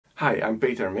Hi, I'm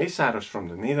Peter Meesaros from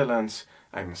the Netherlands.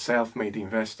 I'm a self-made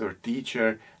investor,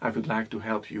 teacher. I would like to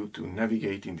help you to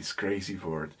navigate in this crazy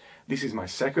world. This is my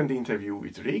second interview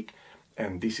with Rick,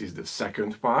 and this is the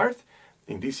second part.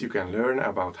 In this you can learn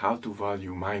about how to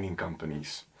value mining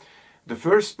companies. The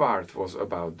first part was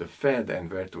about the Fed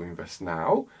and where to invest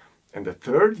now, and the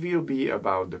third will be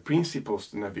about the principles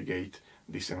to navigate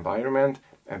this environment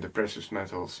and the precious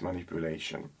metals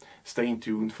manipulation. Stay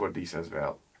tuned for this as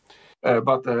well.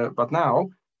 But now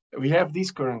we have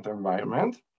this current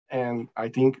environment, and I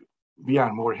think we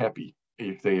are more happy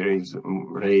if they raise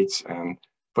rates. And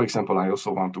for example, I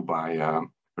also want to buy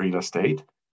real estate.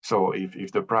 So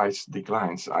if the price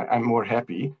declines, I'm more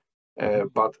happy.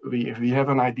 But we have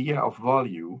an idea of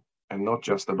value and not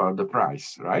just about the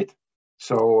price, right?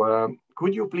 So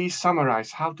could you please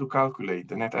summarize how to calculate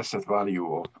the net asset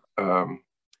value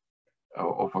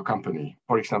of a company,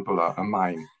 for example, a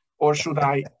mine? Or should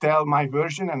I tell my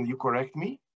version and you correct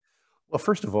me? Well,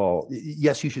 first of all,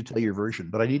 yes, you should tell your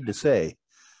version, but I need to say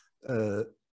that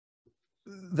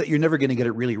you're never going to get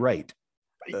it really right.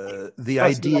 The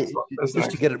idea is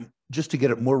just to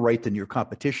get it more right than your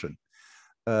competition,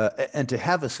 and to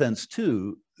have a sense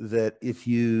too that if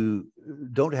you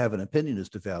don't have an opinion as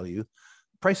to value,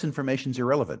 price information is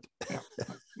irrelevant. Yeah,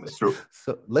 that's true.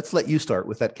 So let's let you start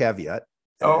with that caveat.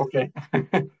 Oh, okay.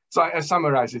 So I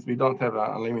summarize it. We don't have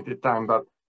a limited time, but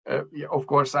yeah, of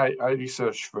course, I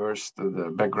research first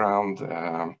the background,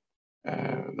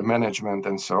 the management,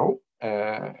 and so.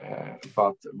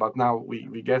 But now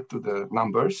we get to the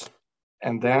numbers,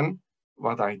 and then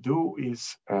what I do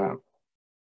is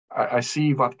I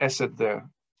see what asset the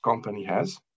company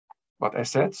has, what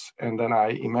assets, and then I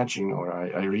imagine or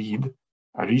I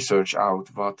research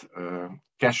out what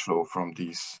cash flow from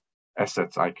these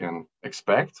assets I can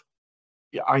expect,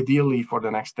 ideally for the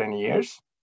next 10 years.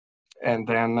 And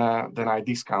then I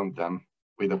discount them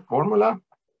with a formula.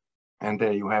 And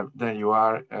there you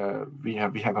are, we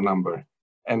have a number.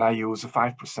 And I use a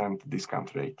 5%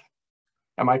 discount rate.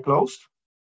 Am I close?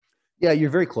 Yeah, you're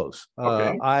very close.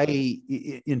 Okay.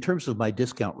 In terms of my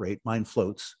discount rate, mine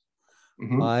floats.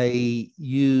 Mm-hmm. I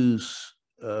use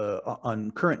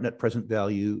on current net present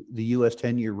value, the US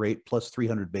 10-year rate plus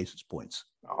 300 basis points.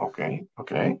 Okay.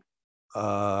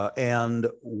 And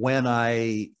when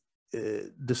I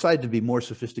decide to be more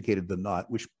sophisticated than not,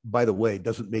 which by the way,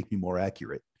 doesn't make me more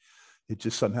accurate, it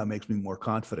just somehow makes me more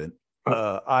confident.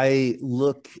 I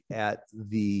look at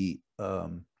the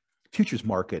futures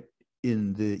market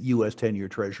in the US 10-year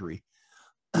treasury,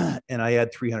 and I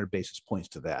add 300 basis points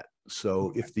to that.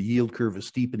 So if the yield curve is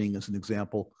steepening as an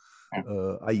example,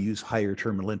 I use higher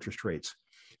terminal interest rates.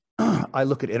 I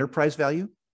look at enterprise value.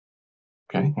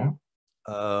 Okay. Yeah.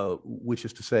 Which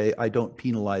is to say, I don't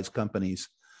penalize companies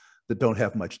that don't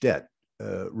have much debt.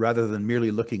 Rather than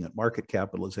merely looking at market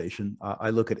capitalization, I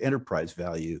look at enterprise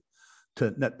value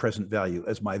to net present value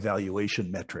as my valuation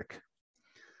metric.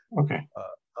 Okay.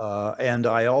 And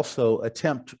I also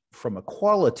attempt from a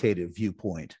qualitative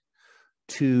viewpoint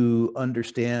to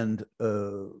understand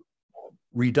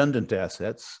redundant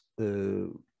assets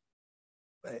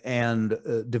and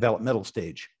developmental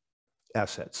stage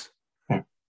assets.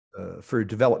 For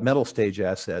developmental stage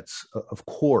assets, of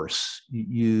course,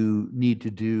 you need to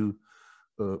do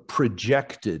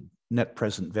projected net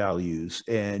present values,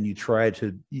 and you try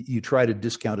to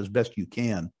discount as best you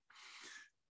can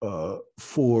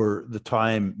for the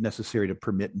time necessary to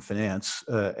permit and finance,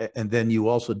 and then you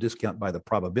also discount by the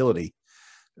probability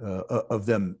of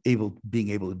them being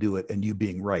able to do it and you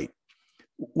being right.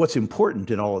 What's important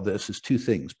in all of this is two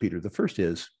things, Peter. The first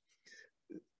is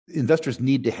investors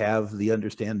need to have the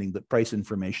understanding that price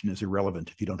information is irrelevant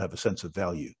if you don't have a sense of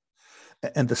value.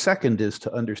 And the second is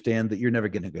to understand that you're never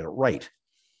going to get it right.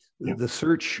 Yeah. The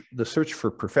search for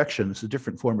perfection is a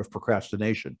different form of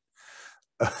procrastination.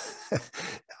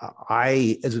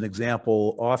 I, as an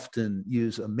example, often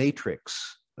use a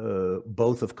matrix,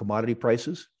 both of commodity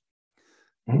prices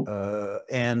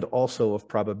and also of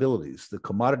probabilities. The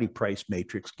commodity price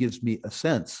matrix gives me a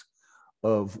sense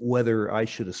of whether I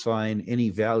should assign any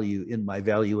value in my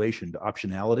valuation to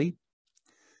optionality.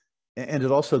 And it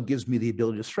also gives me the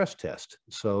ability to stress test.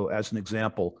 So as an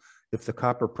example, if the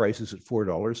copper price is at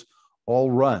 $4, I'll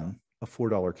run a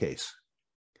 $4 case.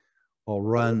 I'll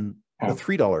run a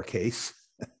 $3 case,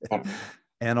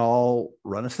 and I'll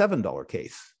run a $7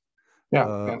 case.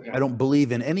 I don't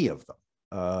believe in any of them.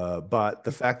 But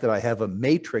the fact that I have a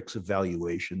matrix of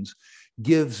valuations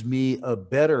gives me a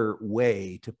better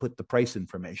way to put the price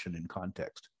information in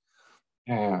context.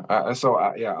 I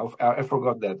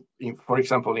forgot that. For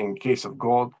example, in case of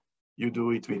gold, you do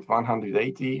it with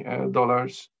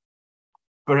 $180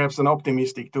 perhaps an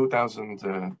optimistic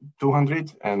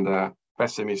 2,200 and a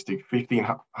pessimistic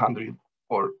 1,500,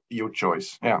 or your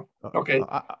choice. Yeah. Okay.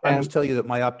 I must tell you that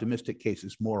my optimistic case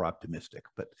is more optimistic,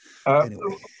 but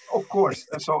anyway. Of course.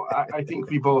 So I think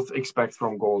we both expect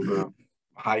from gold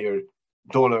higher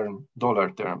dollar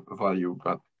term value,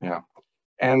 but yeah.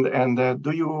 And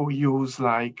do you use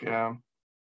like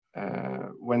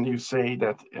when you say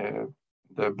that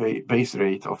the base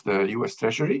rate of the U.S.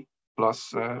 Treasury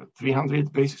plus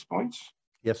 300 basis points?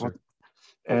 Yes, sir.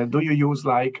 Do you use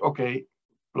like, okay,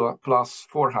 plus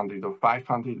 400 or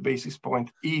 500 basis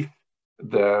point if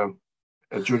the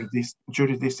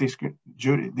jurisdiction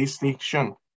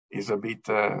is a bit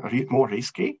more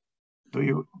risky? Do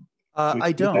you?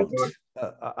 I don't.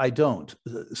 I don't.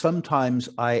 Sometimes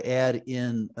I add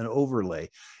in an overlay.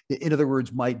 In other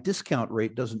words, my discount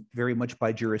rate doesn't vary much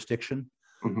by jurisdiction,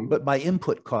 but my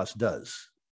input cost does.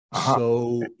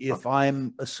 So if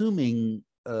I'm assuming,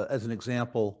 as an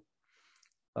example,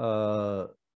 a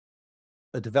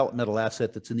developmental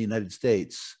asset that's in the United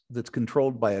States that's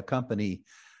controlled by a company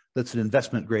that's an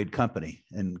investment grade company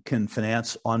and can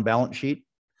finance on balance sheet,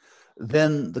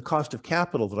 then the cost of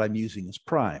capital that I'm using is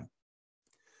prime.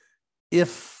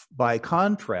 If, by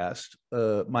contrast,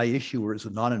 my issuer is a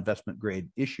non-investment grade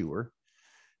issuer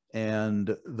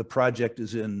and the project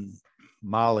is in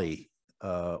Mali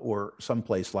or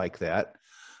someplace like that,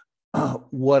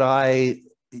 what I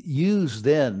use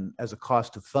then as a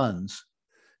cost of funds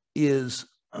is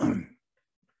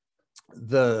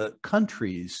the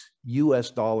country's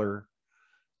US dollar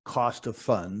cost of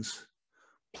funds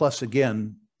plus,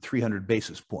 again, 300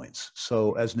 basis points.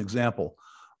 So as an example,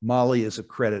 Mali as a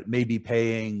credit may be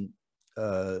paying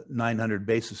 900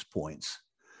 basis points.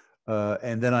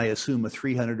 And then I assume a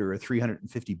 300 or a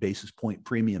 350 basis point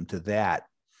premium to that.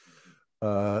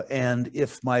 And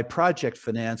if my project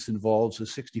finance involves a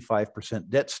 65%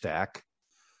 debt stack,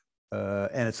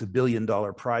 and it's $1 billion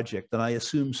project, then I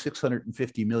assume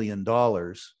 $650 million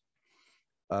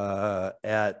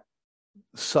at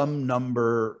some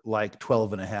number like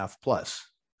 12.5 plus.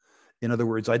 In other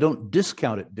words, I don't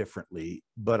discount it differently,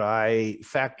 but I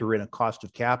factor in a cost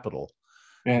of capital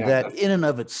that in and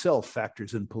of itself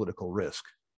factors in political risk.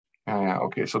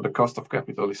 Okay, so the cost of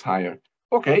capital is higher.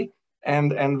 Okay,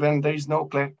 and when there is no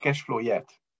cash flow yet,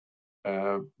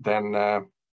 then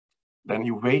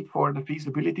you wait for the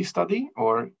feasibility study,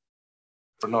 or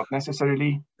not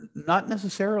necessarily? Not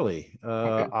necessarily.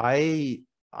 Okay.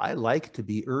 I like to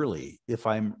be early if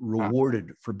I'm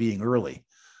rewarded for being early.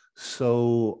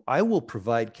 So I will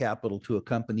provide capital to a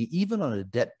company, even on a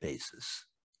debt basis,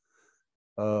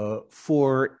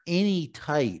 for any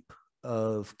type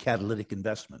of catalytic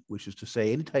investment, which is to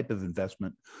say any type of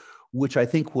investment which I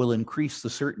think will increase the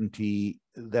certainty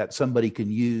that somebody can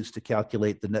use to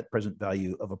calculate the net present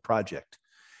value of a project.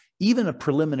 Even a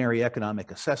preliminary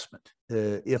economic assessment.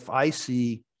 If I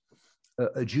see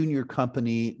a junior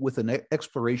company with an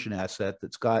exploration asset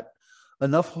that's got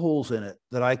enough holes in it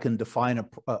that I can define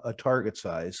a target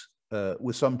size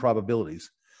with some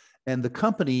probabilities, and the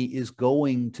company is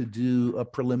going to do a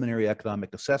preliminary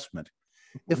economic assessment.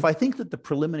 If I think that the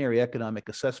preliminary economic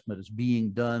assessment is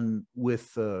being done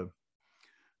with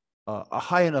a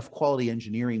high enough quality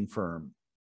engineering firm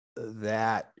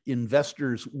that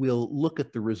investors will look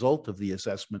at the result of the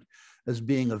assessment as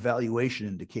being a valuation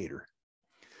indicator,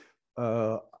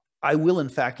 I will in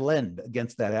fact lend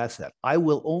against that asset. I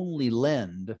will only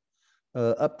lend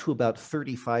up to about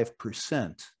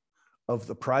 35% of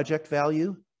the project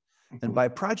value. And by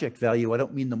project value, I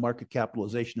don't mean the market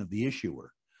capitalization of the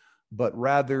issuer, but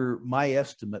rather my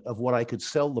estimate of what I could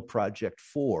sell the project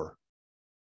for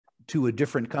to a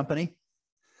different company.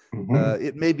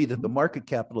 It may be that the market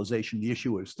capitalization of the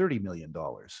issuer is $30 million.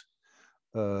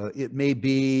 It may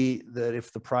be that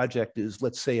if the project is,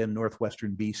 let's say, in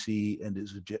northwestern BC and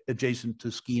is adjacent to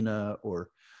Skeena or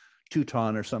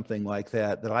Teton or something like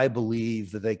that, that I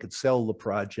believe that they could sell the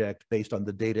project based on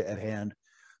the data at hand,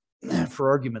 for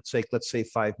argument's sake, let's say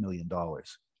 $5 million.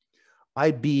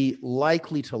 I'd be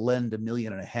likely to lend $1.5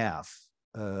 million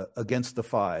against the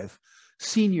 5,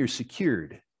 senior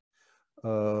secured,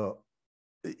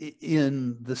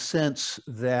 in the sense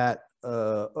that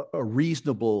a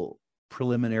reasonable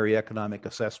preliminary economic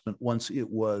assessment, once it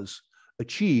was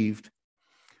achieved,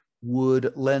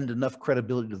 would lend enough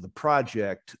credibility to the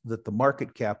project that the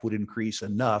market cap would increase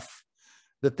enough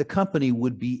that the company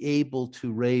would be able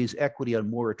to raise equity on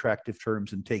more attractive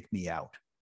terms and take me out.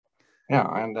 Yeah,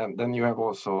 and then you have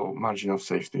also margin of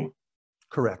safety.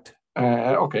 Correct.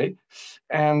 Okay,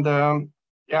 and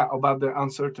yeah, about the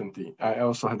uncertainty, I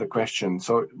also had a question.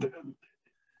 So,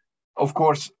 of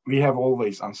course, we have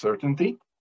always uncertainty,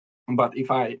 But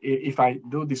if I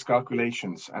do these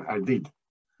calculations, I did,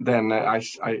 then I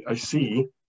see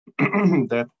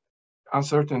that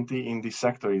uncertainty in this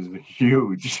sector is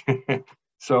huge.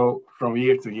 So from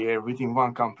year to year, within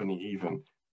one company even.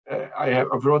 I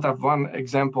brought up one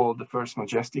example, the First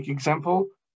Majestic example,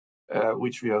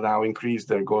 which will now increase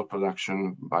their gold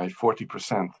production by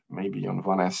 40%, maybe on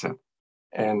one asset.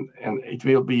 And it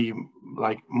will be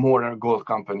like more a gold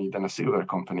company than a silver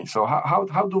company. So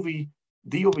how do we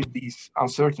deal with these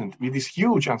uncertainty, with this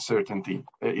huge uncertainty?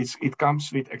 It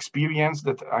comes with experience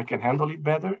that I can handle it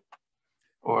better?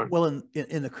 Or well,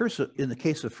 in the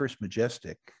case of First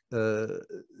Majestic,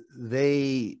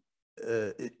 they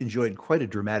enjoyed quite a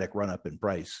dramatic run up in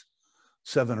price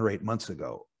 7 or 8 months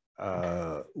ago,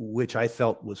 which I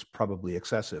felt was probably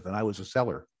excessive, and I was a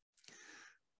seller.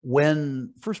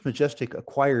 When First Majestic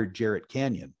acquired Jarrett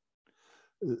Canyon,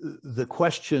 the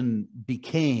question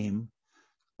became,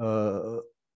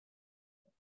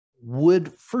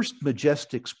 would First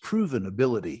Majestic's proven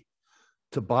ability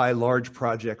to buy large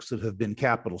projects that have been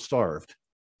capital starved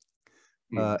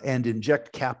and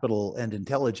inject capital and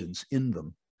intelligence in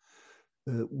them,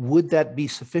 would that be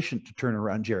sufficient to turn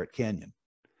around Jarrett Canyon?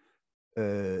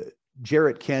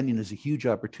 Jarrett Canyon is a huge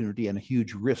opportunity and a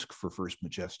huge risk for First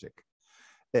Majestic.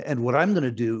 And what I'm going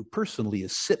to do personally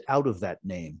is sit out of that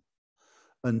name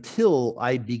until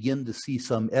I begin to see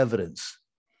some evidence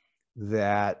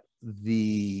that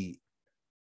the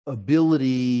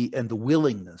ability and the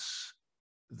willingness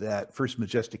that First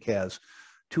Majestic has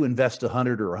to invest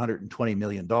 $100 or $120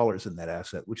 million in that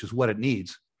asset, which is what it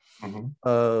needs,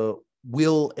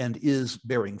 will and is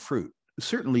bearing fruit.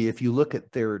 Certainly, if you look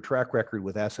at their track record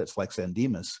with assets like San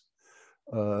Dimas,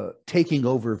 taking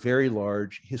over very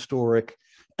large, historic,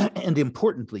 and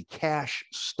importantly,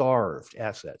 cash-starved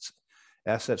assets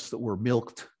that were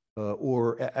milked,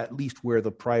 or at least where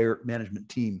the prior management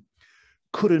team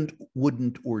couldn't,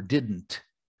 wouldn't, or didn't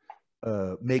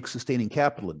make sustaining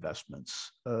capital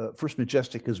investments. First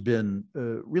Majestic has been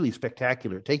really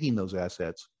spectacular, taking those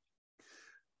assets,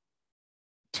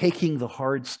 taking the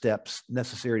hard steps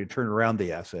necessary to turn around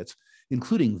the assets,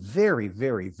 including very,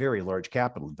 very, very large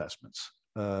capital investments,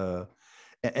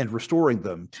 and restoring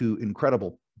them to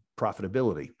incredible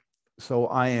profitability. So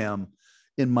I am,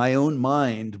 in my own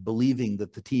mind, believing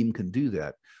that the team can do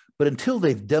that. But until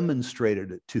they've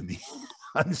demonstrated it to me,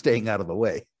 I'm staying out of the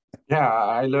way. Yeah,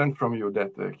 I learned from you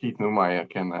that Keith Neumeyer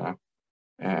can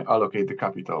allocate the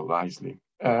capital wisely.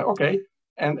 Okay,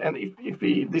 and if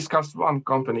we discuss one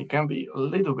company, can we a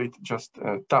little bit just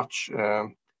touch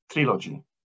Trilogy?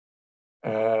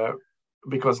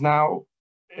 Because now,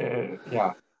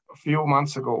 yeah, a few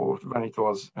months ago when it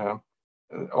was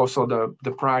also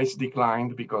the price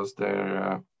declined because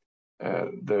their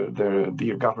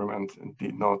dear government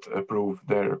did not approve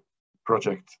their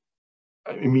project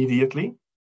immediately,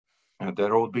 the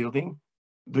road building.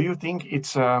 Do you think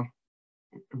it's a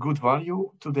good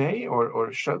value today,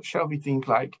 or shall we think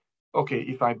like, okay,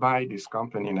 if I buy this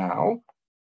company now,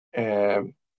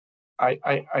 I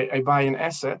buy an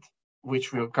asset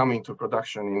which will come into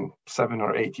production in 7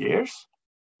 or 8 years.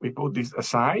 We put this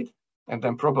aside, and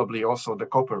then probably also the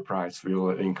copper price will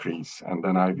increase, and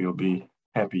then I will be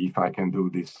happy if I can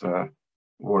do this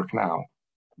work now,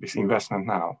 this investment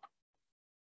now.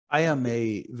 I am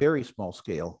a very small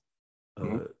scale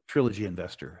Trilogy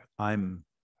investor. I'm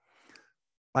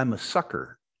a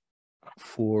sucker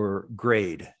for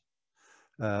grade,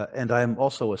 and I'm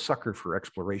also a sucker for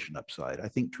exploration upside. I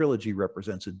think Trilogy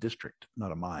represents a district,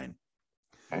 not a mine.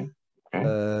 Okay.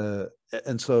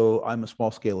 And so I'm a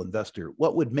small scale investor.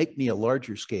 What would make me a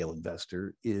larger scale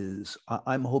investor is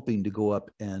I'm hoping to go up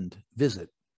and visit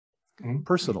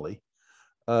personally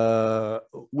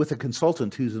with a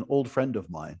consultant who's an old friend of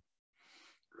mine,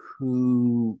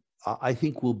 who I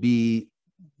think will be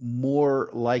more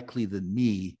likely than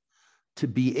me to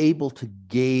be able to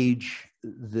gauge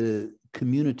the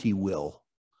community will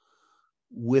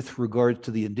with regard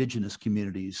to the indigenous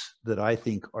communities that I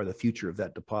think are the future of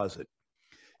that deposit.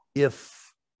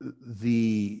 If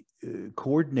the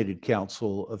Coordinated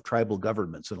Council of Tribal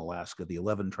Governments in Alaska, the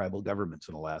 11 tribal governments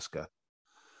in Alaska,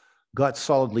 got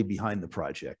solidly behind the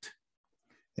project,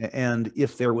 and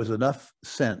if there was enough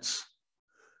sense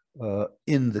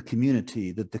in the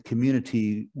community that the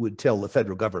community would tell the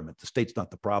federal government, the state's not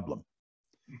the problem,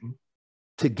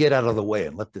 to get out of the way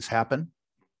and let this happen,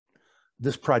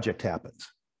 this project happens.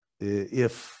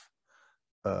 If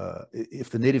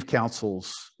the Native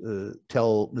councils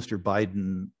tell Mr.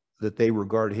 Biden that they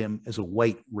regard him as a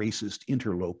white racist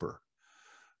interloper,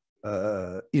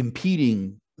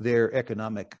 impeding their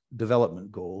economic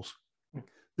development goals,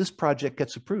 this project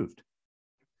gets approved.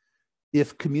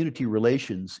 if community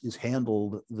relations is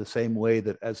handled the same way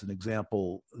that, as an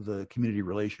example, the community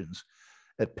relations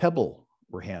at Pebble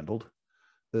were handled,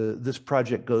 this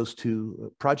project goes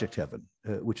to project heaven,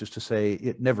 which is to say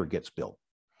it never gets built.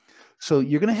 So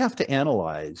you're going to have to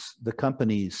analyze the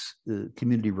company's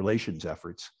community relations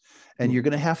efforts, and you're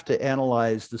going to have to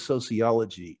analyze the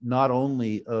sociology, not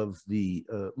only of the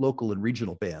local and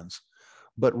regional bands,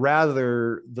 but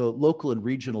rather the local and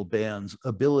regional bands'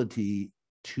 ability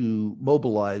to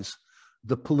mobilize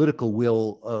the political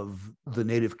will of the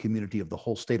native community of the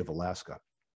whole state of Alaska.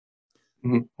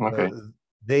 Okay.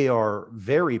 They are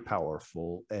very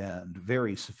powerful and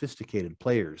very sophisticated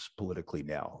players politically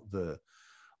now. The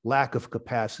lack of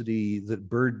capacity that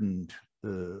burdened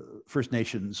First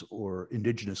Nations or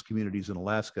indigenous communities in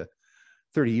Alaska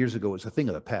 30 years ago is a thing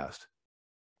of the past.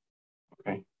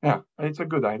 Okay, yeah, it's a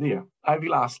good idea. I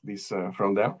will ask this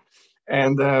from them.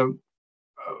 And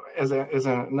as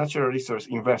a natural resource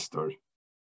investor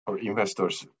or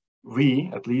investors,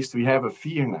 at least we have a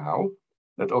fear now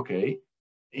that, okay,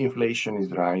 inflation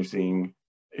is rising,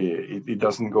 it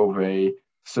doesn't go away,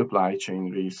 supply chain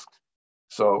risks.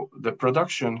 So the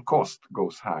production cost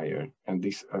goes higher, and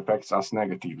this affects us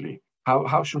negatively.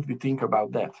 How should we think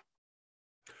about that?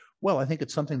 Well, I think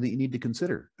it's something that you need to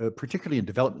consider, particularly in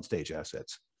development stage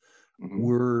assets.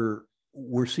 Mm-hmm.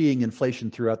 We're seeing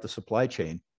inflation throughout the supply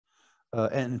chain,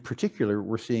 and in particular,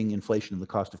 we're seeing inflation in the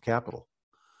cost of capital.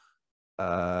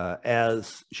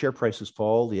 As share prices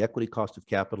fall, the equity cost of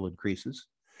capital increases.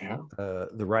 Yeah.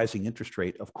 The rising interest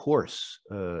rate, of course,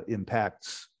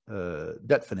 impacts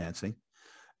debt financing.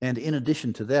 And in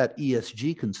addition to that,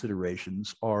 ESG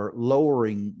considerations are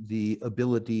lowering the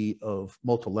ability of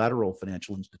multilateral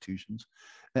financial institutions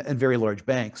and very large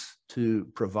banks to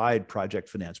provide project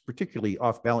finance, particularly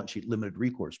off-balance sheet limited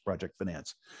recourse project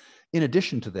finance. In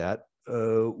addition to that,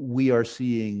 we are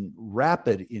seeing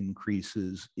rapid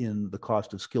increases in the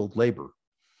cost of skilled labor.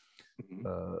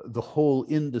 The whole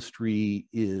industry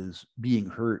is being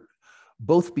hurt,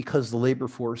 both because the labor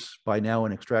force by now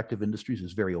in extractive industries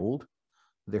is very old.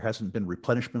 There hasn't been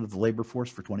replenishment of the labor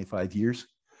force for 25 years.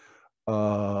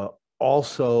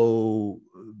 Also,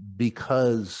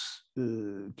 because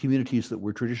communities that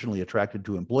were traditionally attracted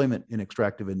to employment in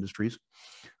extractive industries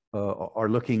are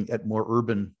looking at more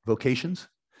urban vocations.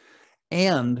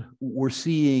 And we're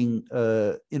seeing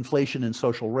inflation in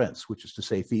social rents, which is to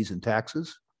say fees and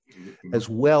taxes, as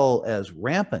well as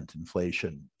rampant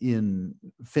inflation in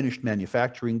finished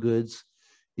manufacturing goods,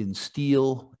 in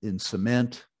steel, in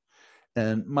cement.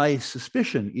 And my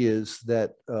suspicion is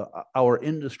that our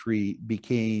industry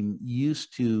became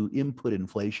used to input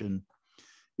inflation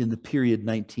in the period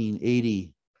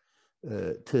 1980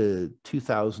 to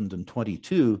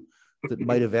 2022 that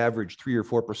might have averaged 3 or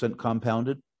 4%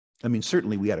 compounded. I mean,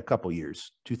 certainly we had a couple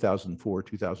years, 2004,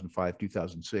 2005,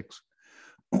 2006,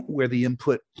 where the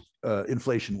input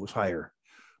inflation was higher.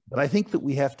 But I think that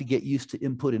we have to get used to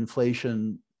input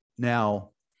inflation now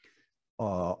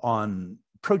on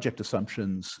project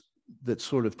assumptions that's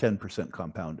sort of 10%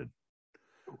 compounded,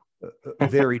 a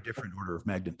very different order of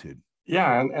magnitude.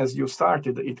 Yeah, and as you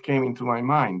started, it came into my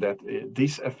mind that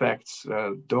this affects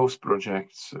those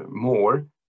projects more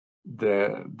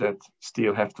that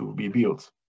still have to be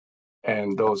built.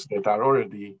 And those that are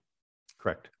already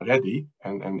correct, ready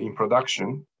and in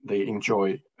production, they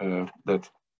enjoy that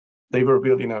they were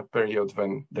built in a period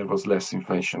when there was less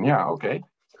inflation. Yeah, okay.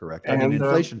 Correct. I mean,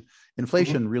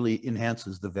 inflation really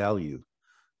enhances the value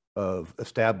of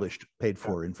established,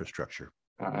 paid-for infrastructure.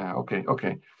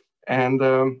 Okay.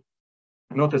 And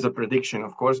not as a prediction,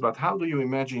 of course, but how do you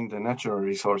imagine the natural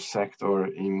resource sector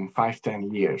in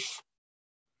 5-10 years?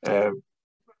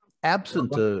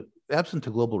 Absent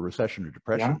a global recession or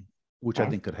depression, which I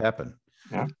think could happen,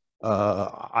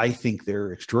 I think there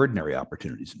are extraordinary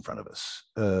opportunities in front of us.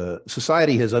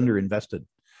 Society has underinvested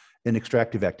in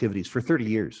extractive activities for 30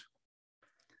 years.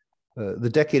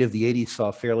 The decade of the 80s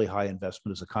saw fairly high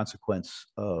investment as a consequence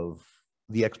of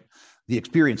the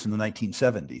experience in the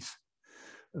 1970s.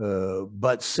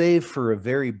 But save for a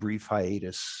very brief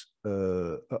hiatus,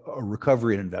 a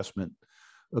recovery in investment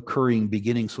occurring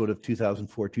beginning sort of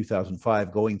 2004,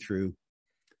 2005, going through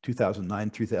 2009,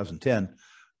 2010,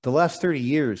 the last 30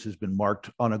 years has been marked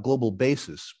on a global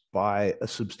basis by a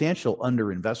substantial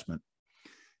underinvestment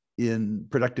in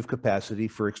productive capacity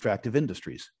for extractive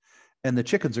industries. And the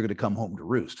chickens are going to come home to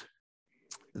roost.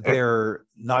 They're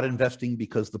not investing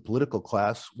because the political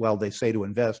class, while they say to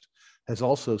invest, has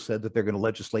also said that they're going to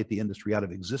legislate the industry out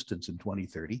of existence in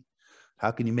 2030. How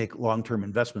can you make long-term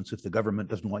investments if the government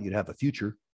doesn't want you to have a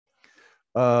future?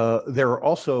 They're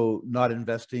also not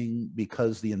investing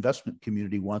because the investment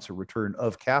community wants a return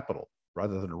of capital.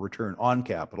 rather than a return on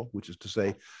capital, which is to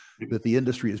say that the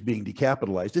industry is being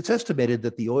decapitalized. It's estimated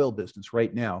that the oil business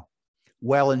right now,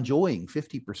 while enjoying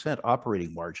 50%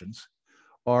 operating margins,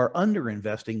 are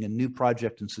underinvesting in new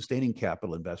project and sustaining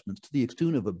capital investments to the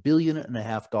extent of $1.5 billion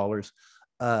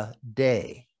a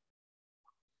day.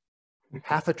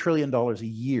 $500 billion a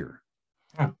year.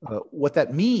 What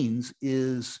that means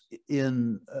is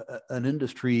in an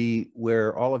industry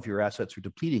where all of your assets are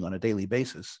depleting on a daily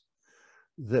basis,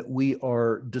 that we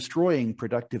are destroying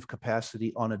productive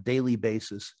capacity on a daily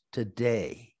basis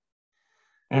today.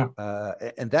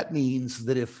 And that means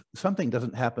that if something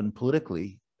doesn't happen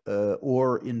politically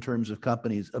or in terms of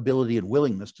companies' ability and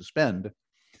willingness to spend,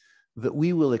 that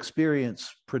we will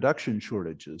experience production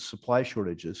shortages, supply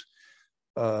shortages,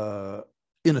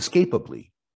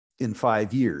 inescapably in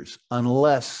 5 years,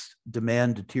 unless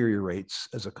demand deteriorates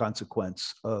as a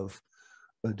consequence of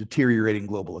a deteriorating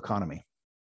global economy.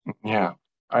 Yeah,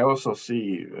 I also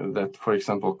see that, for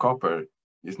example, copper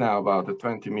is now about a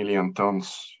 20 million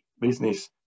tons business,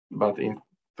 but in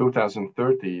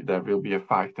 2030 there will be a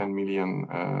 5-10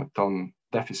 million ton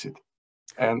deficit,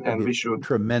 and we should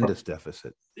tremendous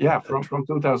deficit. Yeah, from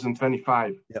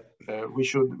 2025, yep. We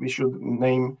should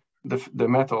name the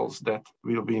metals that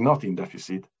will be not in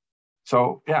deficit.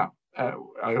 So yeah,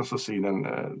 I also see then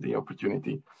the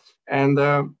opportunity, and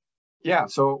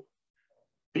so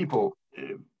people,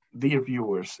 dear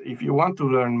viewers, if you want to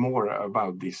learn more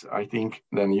about this, I think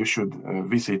then you should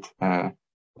visit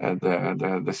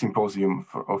the symposium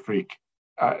of Rick.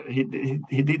 He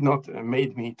did not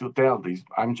made me to tell this.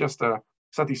 I'm just a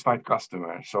satisfied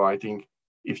customer. So I think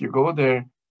if you go there,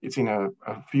 it's in a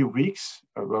few weeks,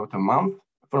 about a month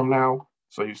from now.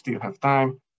 So you still have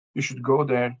time. You should go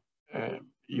there.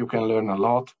 You can learn a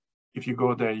lot. If you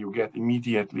go there, you get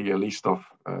immediately a list of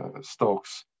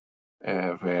stocks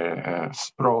where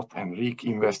Sprott and Rick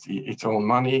invest its own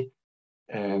money,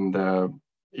 and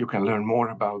you can learn more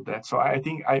about that. So I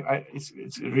think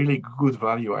it's really good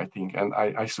value, I think, and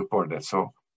I support that.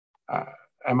 So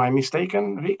am I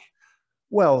mistaken, Rick?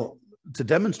 Well, to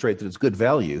demonstrate that it's good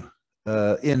value,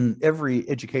 in every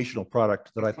educational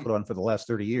product that I've put on for the last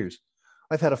 30 years,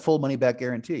 I've had a full money back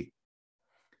guarantee.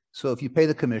 So if you pay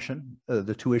the commission,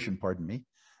 the tuition, pardon me,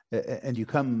 and you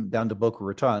come down to Boca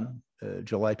Raton,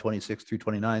 July 26th through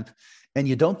 29th, and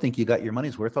you don't think you got your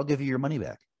money's worth, I'll give you your money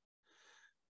back.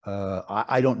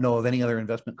 I don't know of any other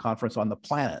investment conference on the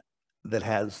planet that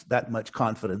has that much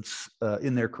confidence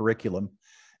in their curriculum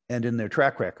and in their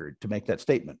track record to make that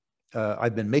statement.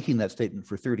 I've been making that statement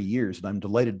for 30 years, and I'm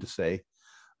delighted to say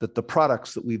that the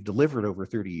products that we've delivered over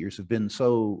 30 years have been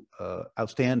so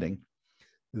outstanding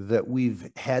that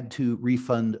we've had to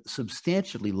refund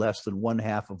substantially less than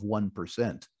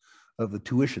 0.5% of the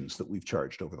tuitions that we've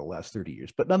charged over the last 30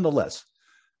 years. But nonetheless,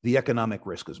 the economic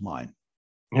risk is mine.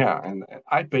 Yeah, and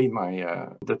I paid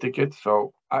the ticket,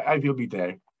 so I will be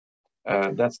there.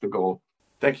 That's the goal.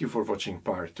 Thank you for watching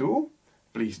part 2.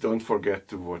 Please don't forget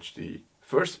to watch the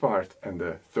first part and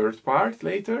the third part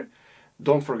later.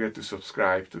 Don't forget to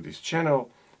subscribe to this channel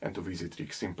and to visit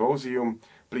Rick's Symposium.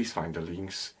 Please find the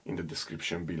links in the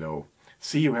description below.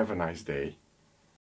 See you, have a nice day.